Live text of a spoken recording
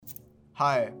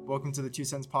Hi, welcome to the Two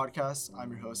Cents Podcast. I'm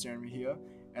your host, Aaron Mejia,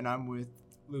 and I'm with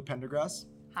Lou Pendergrass.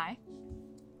 Hi.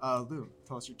 Lou,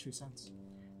 tell us your 2 cents.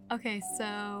 Okay,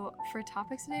 so for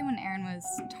topics today, when Aaron was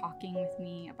talking with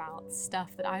me about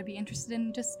stuff that I'd be interested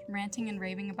in just ranting and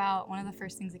raving about, one of the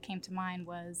first things that came to mind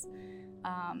was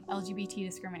LGBT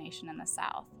discrimination in the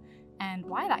South. And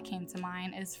why that came to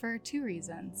mind is for 2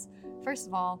 reasons. First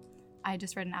of all, I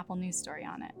just read an Apple News story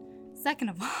on it. Second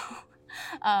of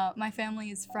all, my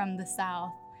family is from the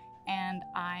South and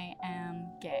I am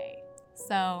gay.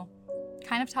 So,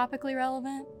 kind of topically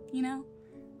relevant, you know?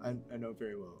 I know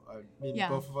very well. Yeah.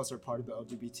 Both of us are part of the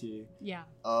LGBT. Yeah.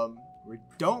 We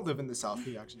don't live in the South.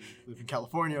 We actually live in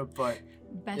California, but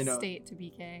Best state to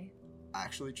be gay.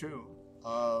 Actually true.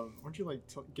 Weren't you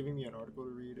giving me an article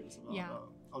to read? It was about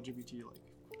LGBT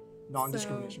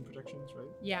non-discrimination protections, right?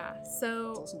 Yeah.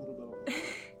 So it's also a little bit of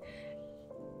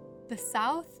the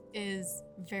South is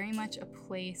very much a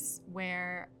place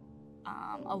where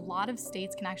a lot of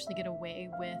states can actually get away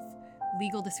with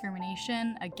legal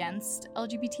discrimination against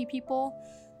LGBT people.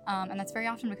 And that's very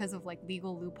often because of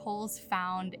legal loopholes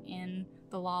found in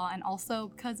the law and also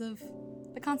because of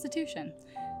the Constitution.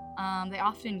 They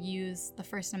often use the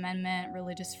First Amendment,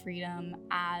 religious freedom,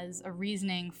 as a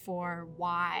reasoning for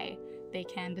why they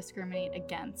can discriminate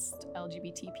against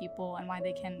LGBT people and why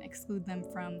they can exclude them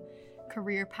from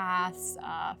career paths,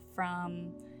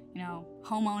 from,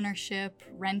 home ownership,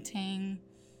 renting,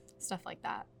 stuff like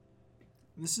that.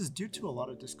 This is due to a lot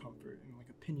of discomfort and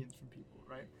opinions from people,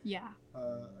 right? Yeah.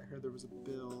 I heard there was a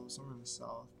bill somewhere in the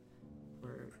South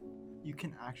where you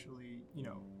can actually,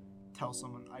 tell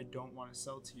someone, I don't want to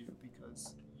sell to you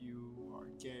because you are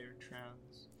gay or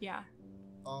trans. Yeah.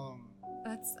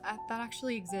 That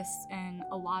actually exists in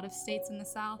a lot of states in the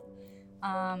South.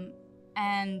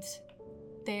 And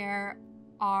there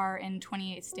are in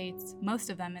 28 states, most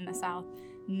of them in the South,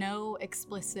 no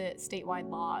explicit statewide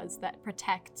laws that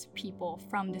protect people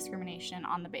from discrimination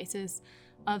on the basis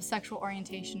of sexual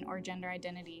orientation or gender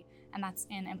identity. And that's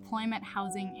in employment,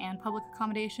 housing, and public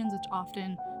accommodations, which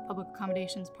often public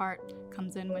accommodations part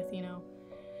comes in with,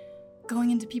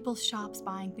 going into people's shops,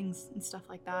 buying things and stuff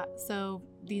like that. So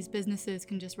these businesses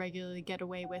can just regularly get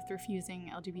away with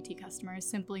refusing LGBT customers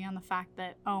simply on the fact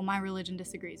that, oh, my religion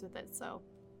disagrees with it, so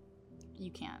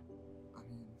you can't. I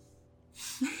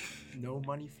mean, no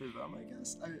money for them, I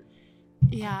guess. I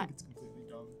think it's completely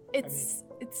dumb. It's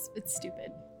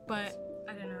stupid, but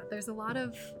I don't know. There's a lot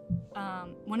of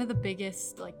one of the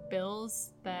biggest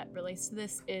bills that relates to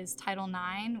this is Title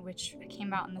IX, which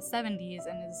came out in the 70s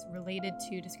and is related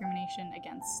to discrimination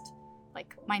against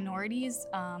minorities.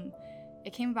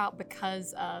 It came about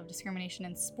because of discrimination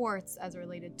in sports as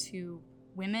related to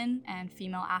women and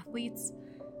female athletes.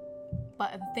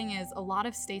 But the thing is, a lot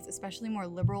of states, especially more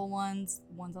liberal ones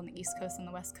on the East Coast and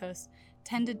the West Coast,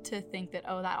 tended to think that,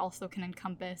 that also can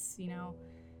encompass,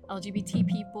 LGBT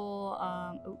people,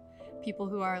 people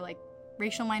who are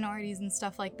racial minorities and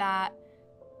stuff like that.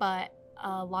 But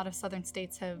a lot of southern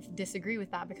states have disagreed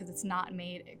with that because it's not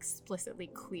made explicitly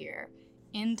clear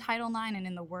in Title IX and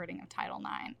in the wording of Title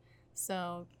IX.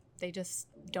 So they just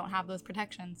don't have those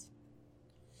protections.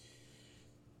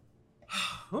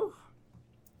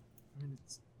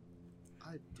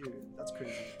 Dude, that's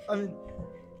crazy. I mean,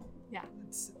 yeah.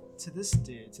 To this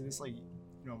day,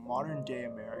 modern day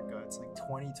America, it's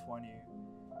 2020.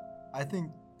 I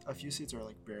think a few states are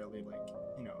barely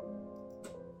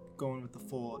going with the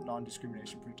full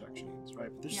non-discrimination protections, right?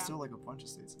 But there's still a bunch of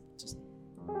states that just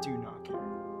do not care.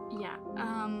 Yeah.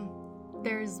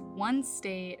 There's one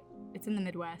state, it's in the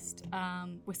Midwest,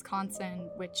 Wisconsin,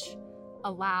 which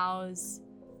allows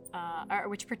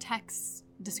which protects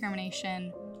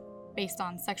discrimination based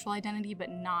on sexual identity but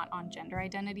not on gender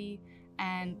identity.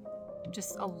 And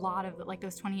just a lot of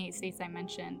those 28 states I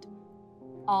mentioned,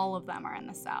 all of them are in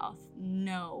the South.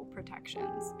 No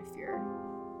protections if you're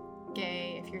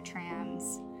gay, if you're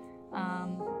trans,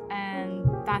 and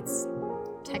that's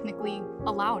technically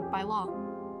allowed by law.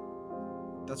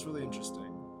 That's really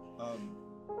interesting.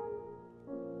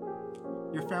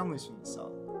 Your family's from the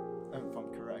South, if I'm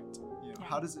correct.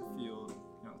 How does it feel,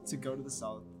 to go to the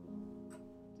South?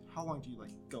 How long do you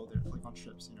go there, on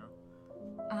trips?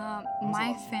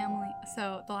 My family.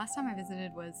 So the last time I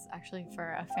visited was actually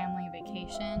for a family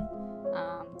vacation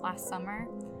last summer,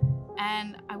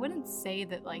 and I wouldn't say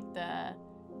that the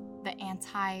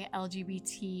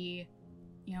anti-LGBT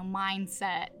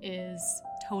mindset is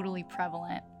totally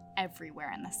prevalent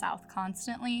everywhere in the South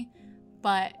constantly,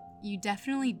 but you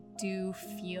definitely do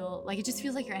feel it just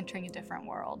feels like you're entering a different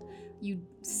world. You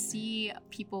see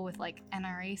people with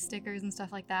NRA stickers and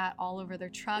stuff like that all over their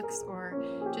trucks,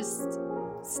 or just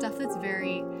stuff that's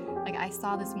very Like, I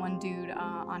saw this one dude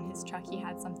on his truck, he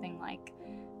had something like,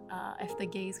 if the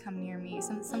gays come near me,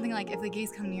 something like, if the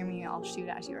gays come near me, I'll shoot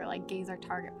at you, or like, gays are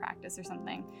target practice or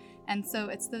something. And so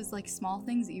it's those like small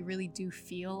things that you really do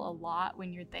feel a lot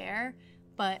when you're there,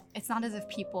 but it's not as if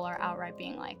people are outright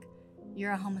being like,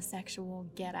 you're a homosexual,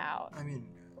 get out. I mean,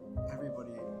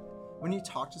 everybody, when you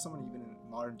talk to someone even in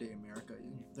modern day America,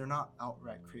 they're not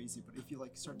outright crazy, but if you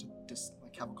like start to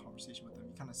have a conversation with them,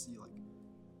 you kind of see like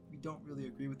we don't really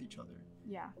agree with each other.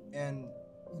 Yeah. And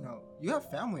you know, you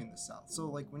have family in the South, so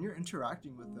like when you're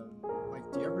interacting with them, like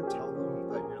do you ever tell them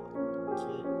that you're like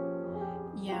gay?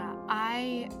 Yeah,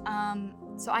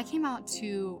 so I came out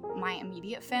to my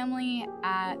immediate family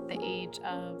at the age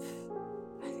of,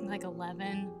 I think like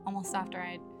 11, almost after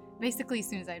basically as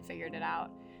soon as I had figured it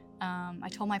out. I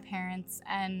told my parents,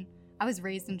 and I was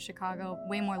raised in Chicago,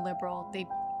 way more liberal. They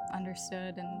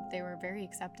understood and they were very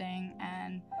accepting,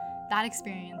 and that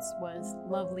experience was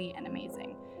lovely and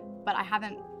amazing. But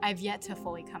I've yet to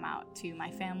fully come out to my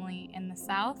family in the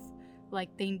South. Like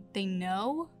they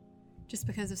know just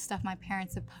because of stuff my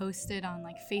parents have posted on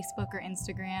like Facebook or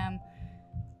Instagram,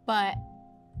 but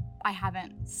I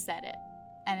haven't said it.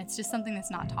 And it's just something that's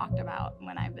not talked about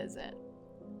when I visit.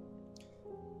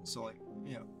 So like,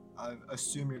 you know, I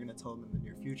assume you're gonna tell them in the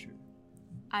near future.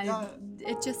 It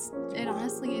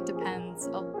honestly, it depends.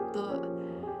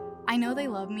 I know they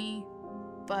love me,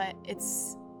 but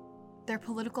it's their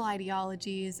political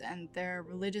ideologies and their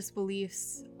religious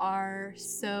beliefs are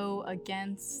so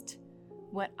against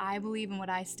what I believe and what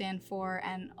I stand for,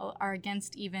 and are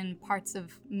against even parts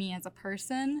of me as a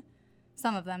person.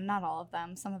 Some of them, not all of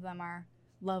them. Some of them are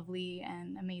lovely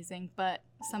and amazing, but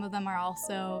some of them are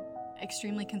also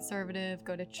extremely conservative,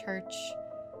 go to church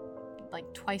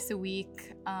like twice a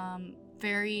week,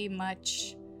 very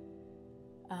much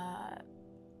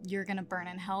you're gonna burn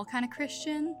in hell kind of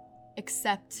Christian,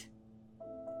 except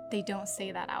they don't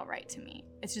say that outright to me.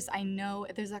 It's just, I know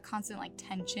there's a constant like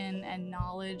tension and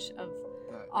knowledge of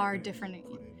That our you're gonna different,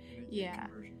 put in a yeah.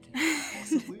 conversion camp,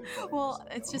 possibly, but Well,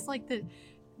 I it's just just like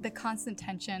the constant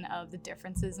tension of the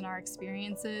differences in our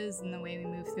experiences and the way we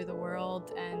move through the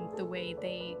world and the way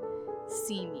they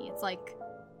see me. It's like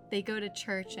they go to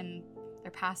church and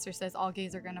their pastor says all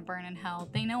gays are gonna burn in hell.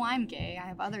 They know I'm gay. I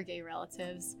have other gay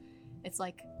relatives. It's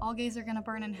like all gays are gonna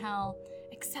burn in hell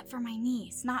except for my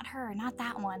niece, not her, not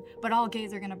that one, but all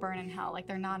gays are gonna burn in hell. Like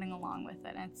they're nodding along with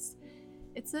it. And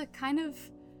it's a kind of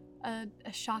a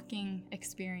shocking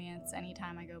experience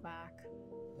anytime I go back.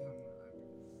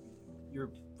 Your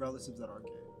relatives that are gay,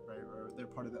 right, or they're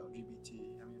part of the LGBT.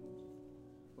 I mean,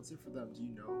 what's it for them? Do you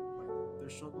know like their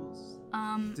struggles?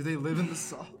 Do they live in the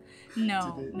South?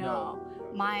 No.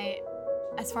 I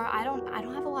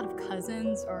don't have a lot of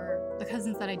cousins, or the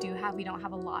cousins that I do have, we don't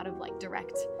have a lot of like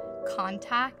direct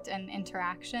contact and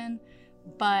interaction.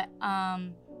 But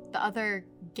the other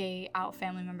gay out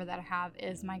family member that I have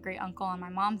is my great uncle on my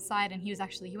mom's side, and he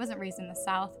wasn't raised in the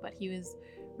South, but he was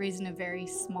raised in a very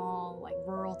small, like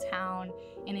rural town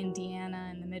in Indiana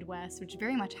in the Midwest, which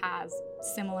very much has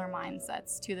similar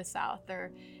mindsets to the South.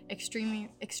 They're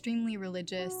extremely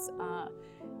religious.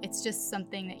 It's just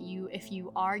something that if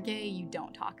you are gay, you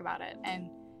don't talk about it. And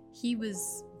he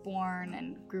was born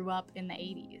and grew up in the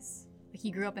 80s. Like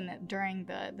he grew up during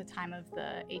the time of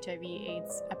the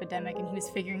HIV/AIDS epidemic, and he was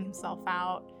figuring himself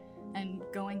out and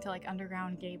going to like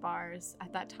underground gay bars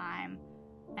at that time.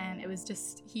 And it was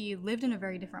just, he lived in a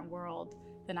very different world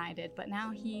than I did, but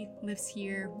now he lives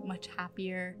here, much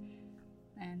happier,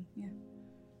 and yeah.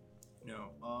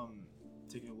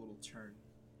 Taking a little turn.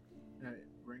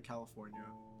 We're in California.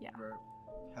 Yeah. We're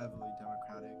heavily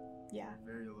Democratic. Yeah.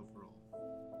 Very liberal.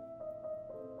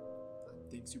 I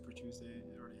think Super Tuesday,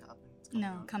 it already happened. It's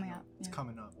coming up. It's Yeah.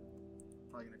 coming up.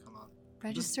 Probably gonna come out.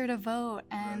 Register to vote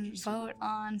and vote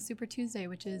on Super Tuesday,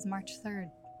 which is March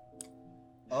 3rd.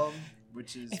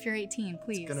 Which is, if you're 18,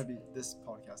 please. This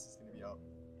podcast is gonna be out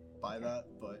by that,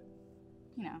 but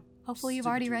hopefully you've Super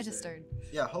already Tuesday. registered.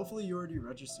 Yeah, hopefully you already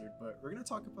registered, but we're gonna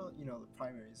talk about, the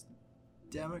primaries, the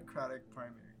Democratic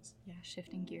primaries. Yeah,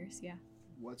 shifting gears, yeah.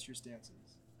 What's your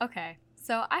stances? Okay,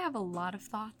 so I have a lot of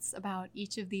thoughts about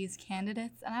each of these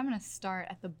candidates, and I'm gonna start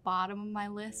at the bottom of my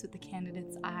list with the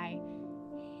candidates I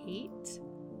hate.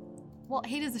 Well,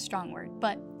 hate is a strong word,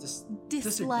 but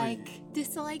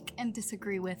dislike and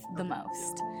disagree with the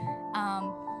most.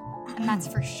 And that's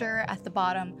for sure at the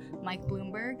bottom, Mike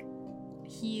Bloomberg.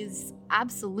 He's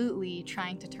absolutely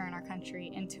trying to turn our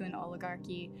country into an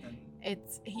oligarchy.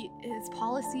 His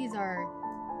policies are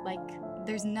like,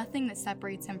 there's nothing that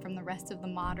separates him from the rest of the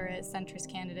moderate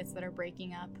centrist candidates that are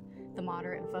breaking up the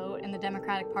moderate vote in the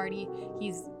Democratic Party.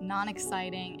 He's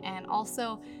non-exciting. And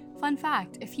also, fun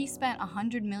fact, if he spent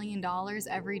 $100 million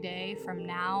every day from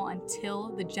now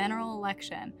until the general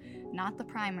election, not the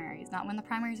primaries, not when the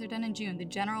primaries are done in June, the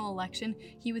general election,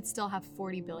 he would still have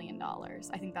 $40 billion.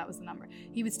 I think that was the number.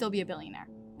 He would still be a billionaire,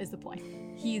 is the point.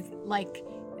 He's like,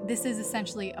 this is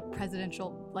essentially a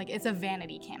presidential, like, it's a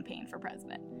vanity campaign for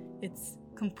president. It's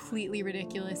completely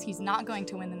ridiculous. He's not going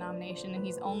to win the nomination, and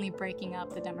he's only breaking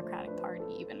up the Democratic Party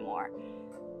even more.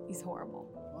 He's horrible.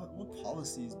 What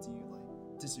policies do you,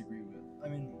 like, disagree with? I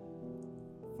mean,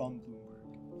 from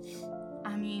Bloomberg.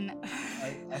 I mean,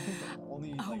 I think the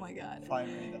only oh my God.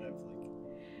 primary that I've like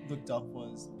looked up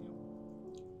was, you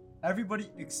know, everybody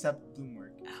except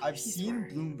Bloomberg. I've seen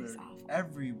Bloomberg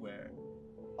everywhere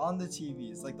on the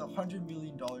TVs, like the $100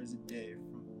 million a day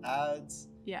from ads.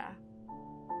 Yeah.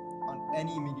 On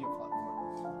any media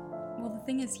platform. Well, the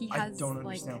thing is, he has. I don't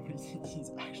understand what he's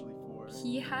actually for.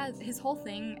 He has his whole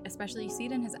thing, especially you see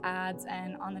it in his ads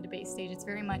and on the debate stage. It's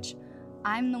very much,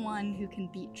 I'm the one who can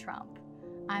beat Trump.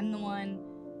 I'm the one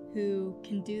who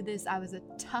can do this. I was a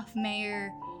tough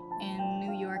mayor in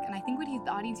New York. And I think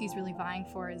the audience he's really vying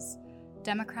for is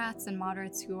Democrats and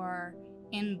moderates who are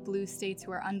in blue states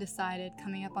who are undecided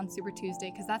coming up on Super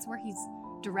Tuesday, because that's where he's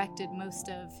directed most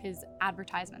of his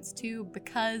advertisements to,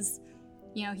 because,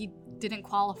 you know, he didn't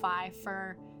qualify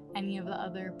for any of the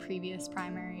other previous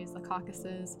primaries, the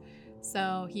caucuses.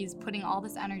 So he's putting all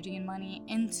this energy and money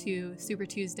into Super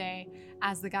Tuesday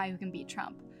as the guy who can beat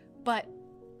Trump. But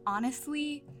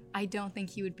honestly, I don't think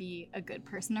he would be a good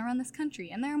person to run this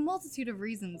country. And there are a multitude of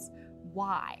reasons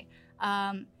why.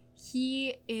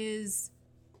 He is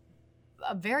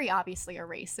very obviously a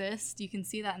racist. You can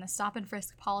see that in the stop and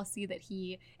frisk policy that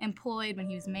he employed when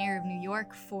he was mayor of New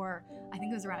York for, I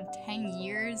think it was around 10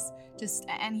 years.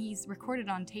 And he's recorded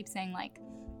on tape saying, like,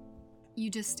 you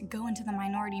just go into the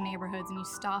minority neighborhoods and you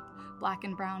stop black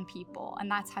and brown people, and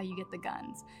that's how you get the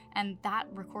guns. And that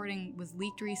recording was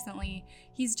leaked recently.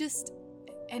 He's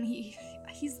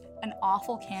an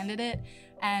awful candidate,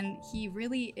 and he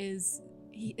really is.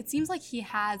 It seems like he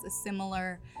has a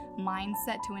similar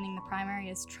mindset to winning the primary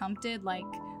as Trump did, like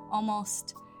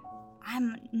almost,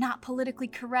 I'm not politically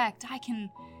correct, I can,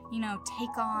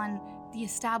 take on the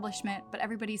establishment, but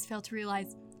everybody's failed to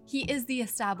realize he is the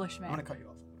establishment. I'm gonna cut you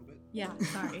off a little bit. Yeah,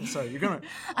 sorry. Sorry, you're gonna.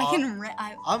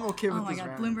 I'm okay with this. Oh my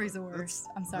God, Bloomberg's the worst.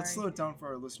 I'm sorry. Let's slow it down for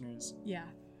our listeners. Yeah.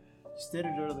 You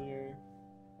stated earlier,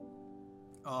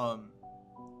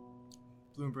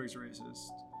 Bloomberg's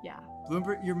racist. Yeah.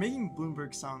 You're making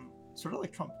Bloomberg sound sort of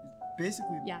like Trump.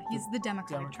 Basically. Yeah, he's the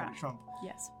Democratic Trump.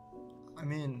 Yes. I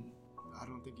mean, I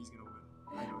don't think he's gonna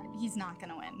win. He's not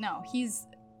gonna win. No, he's,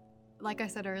 like I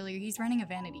said earlier, he's running a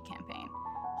vanity campaign.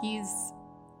 He's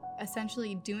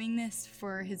essentially doing this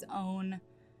for his own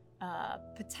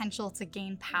potential to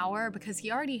gain power, because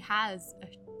he already has a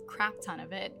crap ton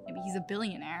of it. I mean, he's a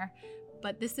billionaire,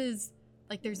 but this is,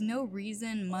 like, there's no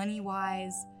reason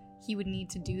money-wise he would need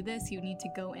to do this. He would need to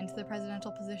go into the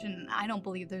presidential position. And I don't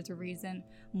believe there's a reason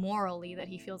morally that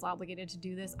he feels obligated to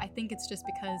do this. I think it's just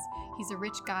because he's a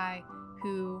rich guy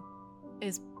who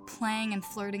is playing and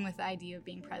flirting with the idea of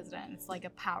being president. It's like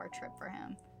a power trip for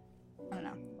him. I don't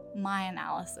know. My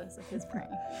analysis of his brain.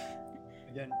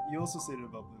 Again, you also stated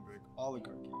about Bloomberg,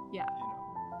 oligarchy. Yeah.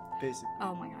 Basically.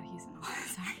 Oh my God, he's an oligarch.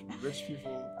 Sorry. Rich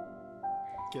people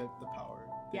get the power.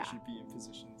 They Yeah. should be in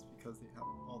positions because they have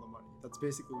all the money. That's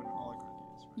basically what an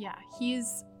oligarchy is, right? Yeah,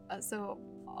 he's so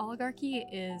oligarchy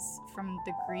is from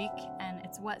the Greek, and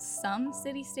it's what some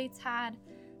city-states had.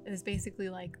 It was basically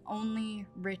like only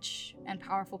rich and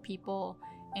powerful people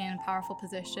in powerful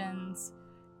positions,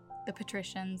 the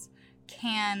patricians,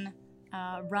 can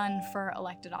run for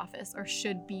elected office, or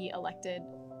should be elected,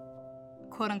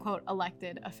 quote-unquote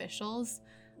elected officials.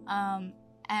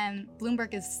 And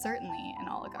Bloomberg is certainly an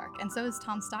oligarch, and so is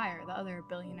Tom Steyer, the other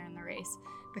billionaire in the race,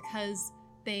 because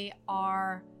they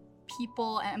are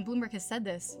people, and Bloomberg has said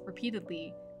this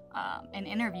repeatedly in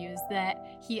interviews,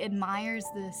 that he admires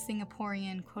the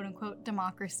Singaporean quote-unquote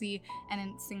democracy. And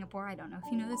in Singapore, I don't know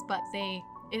if you know this, but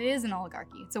it is an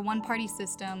oligarchy. It's a one-party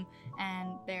system,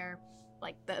 and they're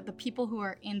like the people who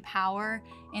are in power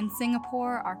in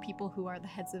Singapore are people who are the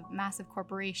heads of massive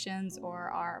corporations or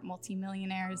are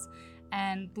multimillionaires.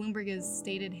 And Bloomberg has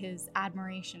stated his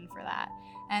admiration for that.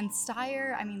 And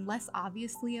Steyer, I mean, less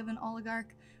obviously of an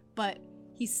oligarch, but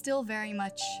he's still very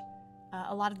much,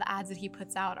 a lot of the ads that he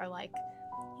puts out are like,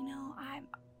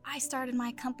 I started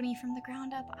my company from the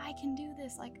ground up, I can do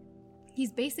this. Like,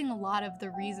 he's basing a lot of the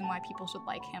reason why people should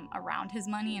like him around his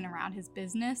money and around his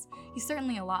business. He's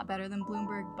certainly a lot better than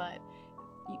Bloomberg, but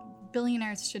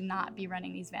billionaires should not be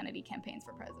running these vanity campaigns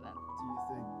for president. Do you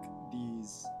think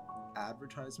these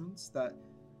advertisements that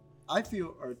I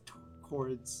feel are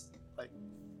towards like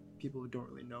people who don't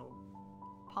really know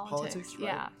politics,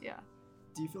 right? Yeah.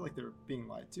 Do you feel like they're being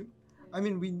lied to? I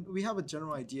mean, we have a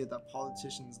general idea that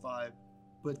politicians lie,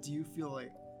 but do you feel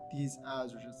like these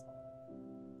ads are just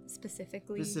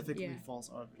Specifically false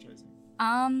advertising?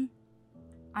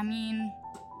 I mean,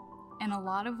 in a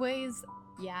lot of ways,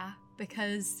 yeah,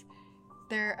 because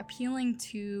they're appealing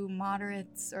to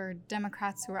moderates or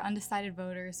Democrats who are undecided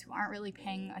voters who aren't really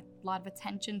paying a lot of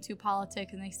attention to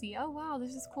politics, and they see, oh wow,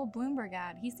 there's this cool Bloomberg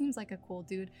ad. He seems like a cool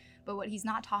dude. But what he's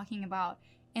not talking about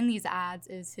in these ads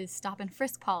is his stop and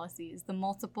frisk policies, the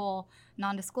multiple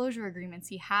non-disclosure agreements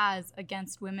he has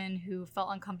against women who felt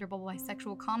uncomfortable by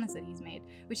sexual comments that he's made,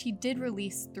 which he did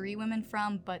release 3 women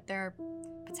from, but there are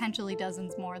potentially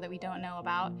dozens more that we don't know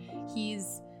about.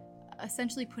 He's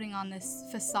essentially putting on this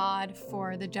facade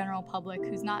for the general public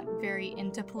who's not very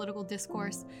into political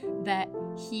discourse that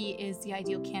he is the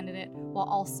ideal candidate, while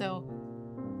also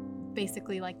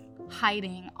basically like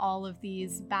hiding all of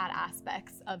these bad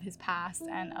aspects of his past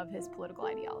and of his political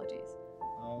ideologies.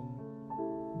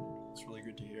 It's really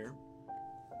good to hear.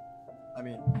 I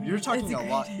mean, you're talking a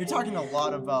lot. You're talking a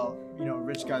lot about,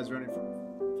 rich guys running for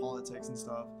politics and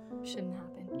stuff. Shouldn't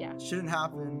happen. Yeah. Shouldn't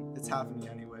happen. It's happening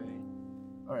anyway.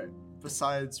 All right.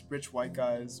 Besides rich white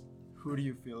guys, who do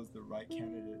you feel is the right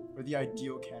candidate or the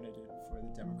ideal candidate for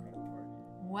the Democratic Party?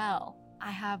 Well, I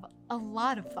have a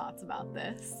lot of thoughts about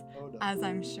this, as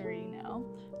I'm sure you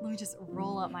know. Let me just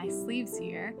roll up my sleeves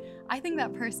here. I think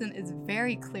that person is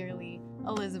very clearly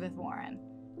Elizabeth Warren.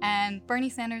 And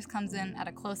Bernie Sanders comes in at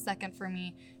a close second for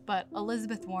me, but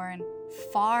Elizabeth Warren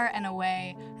far and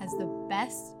away has the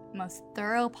best, most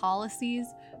thorough policies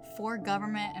for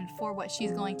government and for what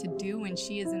she's going to do when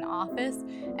she is in office.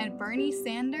 And Bernie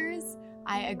Sanders,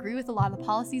 I agree with a lot of the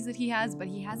policies that he has, but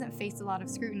he hasn't faced a lot of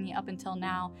scrutiny up until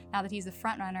now that he's a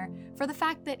front runner, for the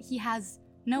fact that he has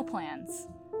no plans.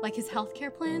 Like his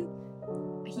healthcare plan,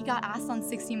 he got asked on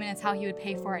 60 Minutes how he would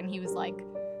pay for it, and he was like,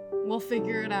 we'll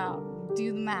figure it out,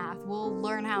 do the math, we'll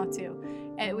learn how to.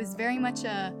 And it was very much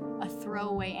a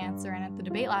throwaway answer, and at the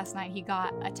debate last night, he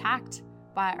got attacked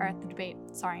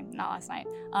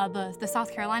the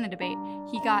South Carolina debate,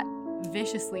 he got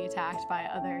viciously attacked by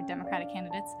other Democratic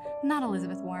candidates, not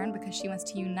Elizabeth Warren, because she wants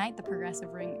to unite the progressive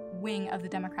wing of the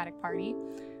Democratic Party,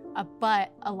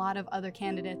 but a lot of other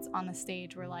candidates on the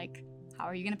stage were like, how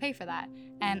are you going to pay for that?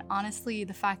 And honestly,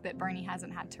 the fact that Bernie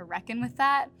hasn't had to reckon with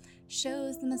that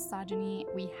shows the misogyny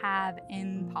we have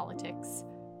in politics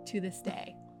to this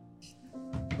day.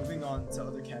 Moving on to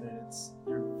other candidates,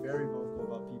 you're very vocal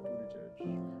about Pete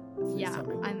Buttigieg. Yeah,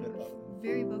 I'm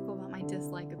very vocal about my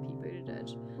dislike of Pete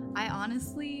Buttigieg. I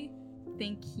honestly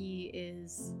think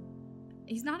he's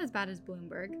not as bad as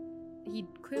Bloomberg. He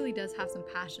clearly does have some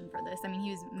passion for this. I mean,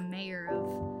 he was mayor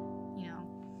of,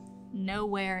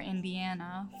 nowhere,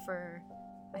 Indiana for,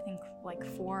 I think, like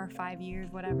 4 or 5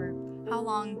 years, whatever, how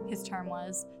long his term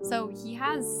was. So he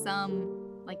has some,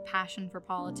 passion for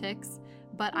politics,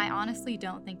 but I honestly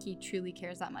don't think he truly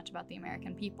cares that much about the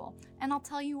American people. And I'll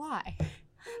tell you why.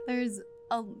 There's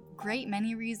a great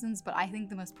many reasons, but I think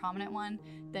the most prominent one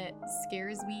that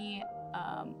scares me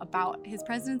about his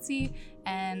presidency,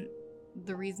 and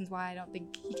the reasons why I don't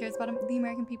think he cares about the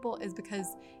American people, is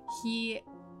because he's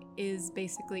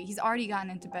already gotten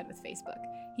into bed with Facebook.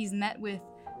 He's met with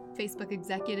Facebook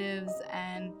executives,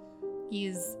 and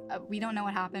we don't know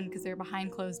what happened because they're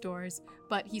behind closed doors,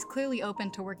 but he's clearly open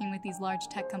to working with these large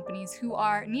tech companies who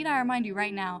are, need I remind you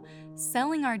right now,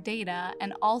 selling our data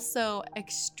and also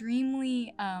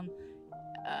extremely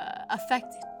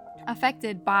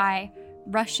affected by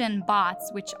Russian bots,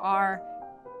 which are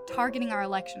targeting our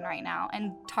election right now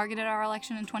and targeted our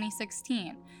election in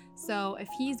 2016. So if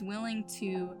he's willing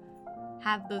to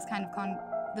have those kind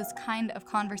of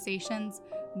conversations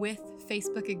with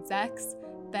Facebook execs,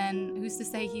 then who's to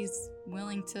say he's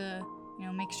willing to,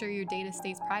 make sure your data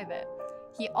stays private?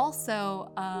 He also,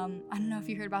 I don't know if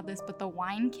you heard about this, but the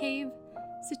wine cave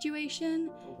situation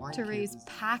to raise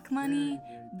PAC money,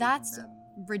 that's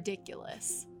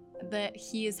ridiculous. That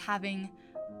he is having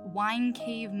wine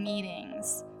cave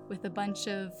meetings with a bunch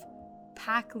of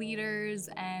PAC leaders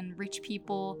and rich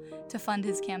people to fund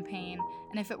his campaign.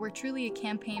 And if it were truly a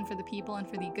campaign for the people and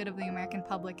for the good of the American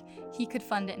public, he could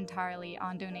fund it entirely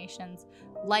on donations,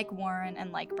 like Warren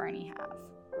and like Bernie have.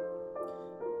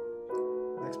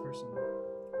 Next person,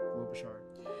 Klobuchar.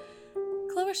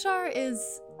 Klobuchar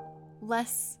is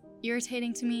less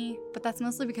irritating to me, but that's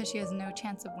mostly because she has no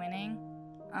chance of winning.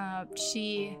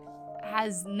 She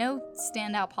has no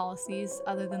standout policies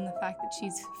other than the fact that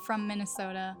she's from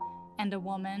Minnesota and a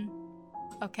woman.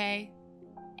 Okay?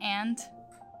 And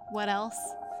what else?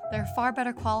 There are far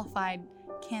better qualified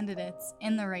candidates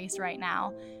in the race right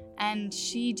now, and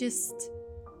she just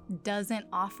doesn't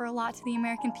offer a lot to the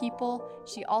American people.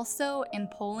 She also, in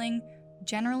polling,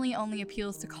 generally only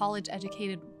appeals to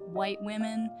college-educated white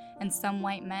women and some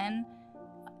white men.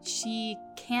 She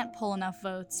can't pull enough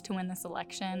votes to win this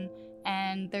election,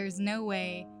 and there's no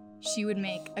way she would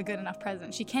make a good enough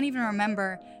president. She can't even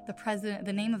remember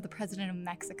the name of the president of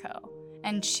Mexico.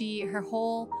 And her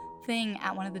whole thing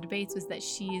at one of the debates was that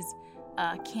she's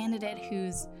a candidate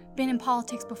who's been in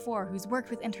politics before, who's worked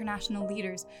with international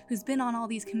leaders, who's been on all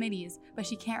these committees, but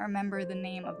she can't remember the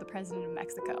name of the president of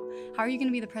Mexico. How are you going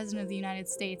to be the president of the United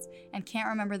States and can't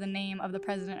remember the name of the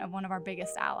president of one of our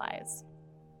biggest allies?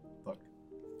 Look,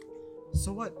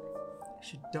 so what?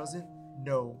 She doesn't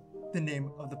know the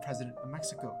name of the president of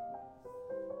Mexico.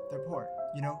 They're poor.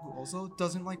 You know who also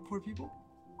doesn't like poor people?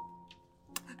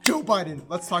 Joe Biden.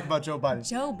 Let's talk about Joe Biden.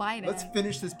 Joe Biden. Let's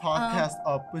finish this podcast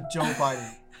up with Joe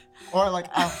Biden. Or like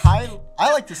I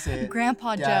like to say it.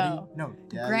 Grandpa Daddy, Joe. No,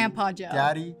 Daddy, Grandpa Joe.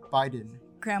 Daddy Biden.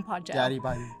 Grandpa Joe. Daddy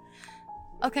Biden.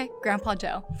 Okay, Grandpa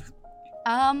Joe.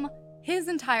 His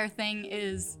entire thing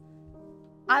is,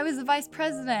 I was the vice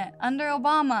president under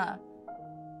Obama.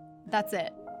 That's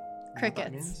it. You know what that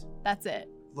Crickets. means? That's it.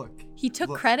 Look. He took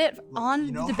Look, credit look, on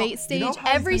you know the debate how- stage, you know how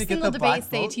he's every gonna get single the black debate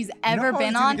stage vote? he's You know ever how been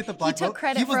he's gonna on. get the He black took vote?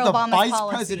 credit for He was the Obama's vice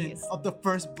policies. president of the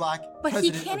first black But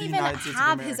he president can't of the even United States of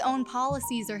have his America. own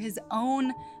policies or his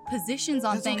own positions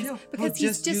on That's things okay. because He'll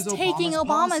he's just just use taking Obama's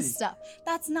Obama's policy. stuff.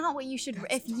 That's not what you should.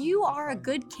 That's If not you what are a I'm-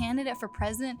 good candidate for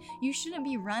president, you shouldn't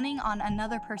be running on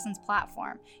another person's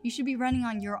platform. You should be running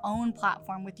on your own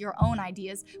platform with your own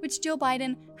ideas, which Joe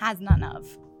Biden has none of.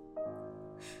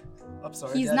 I'm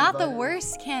sorry. He's Daddy not the Biden.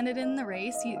 worst candidate in the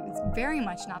race. He's very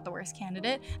much not the worst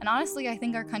candidate. And honestly, I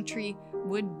think our country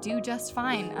would do just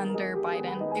fine under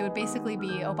Biden. It would basically be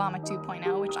Obama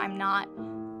 2.0, which I'm not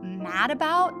mad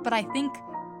about, but I think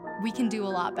we can do a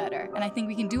lot better. And I think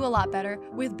we can do a lot better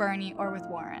with Bernie or with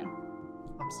Warren.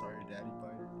 I'm sorry, Daddy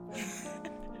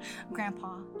Biden.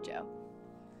 Grandpa Joe.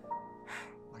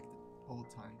 Like the old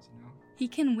times, you know, He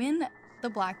can win the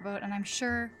black vote, and I'm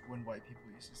sure when white people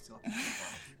used to steal things from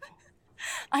black people.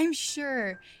 I'm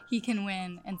sure he can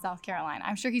win in South Carolina.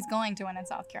 I'm sure he's going to win in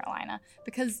South Carolina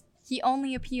because he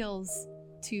only appeals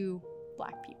to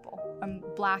black people,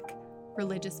 black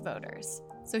religious voters.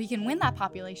 So he can win that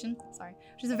population,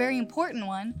 which is a very important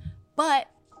one. But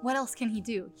what else can he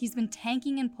do? He's been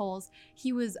tanking in polls.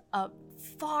 He was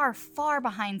far, far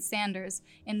behind Sanders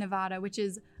in Nevada, which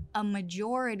is a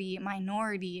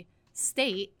minority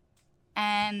state.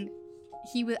 And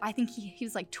I think he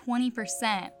was like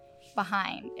 20%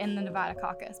 behind in the Nevada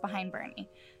caucus, behind Bernie.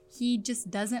 He just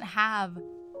doesn't have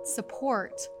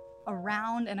support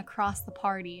around and across the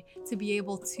party to be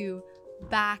able to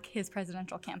back his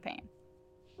presidential campaign.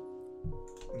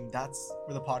 And that's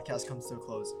where the podcast comes to a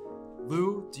close.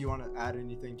 Lou, do you want to add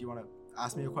anything? Do you want to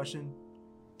ask me a question?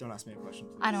 Don't ask me a question,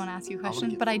 please. I don't want to ask you a I wanna question,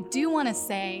 get- but I do want to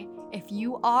say if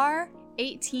you are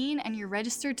 18 and you're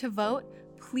registered to vote,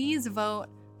 please vote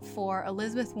for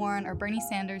Elizabeth Warren or Bernie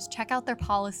Sanders. Check out their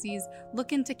policies.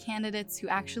 Look into candidates who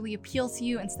actually appeal to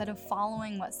you instead of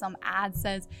following what some ad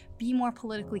says. Be more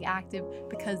politically active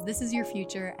because this is your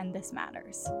future and this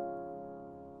matters.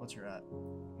 What's your at?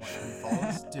 How many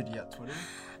follows? Dude, you got Twitter?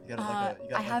 You got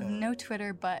I have no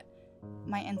Twitter, but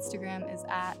my Instagram is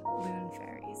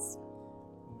 @LoonFairies.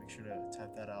 We'll make sure to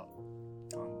type that out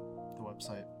on the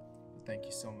website. But thank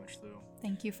you so much, Lou.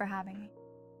 Thank you for having me.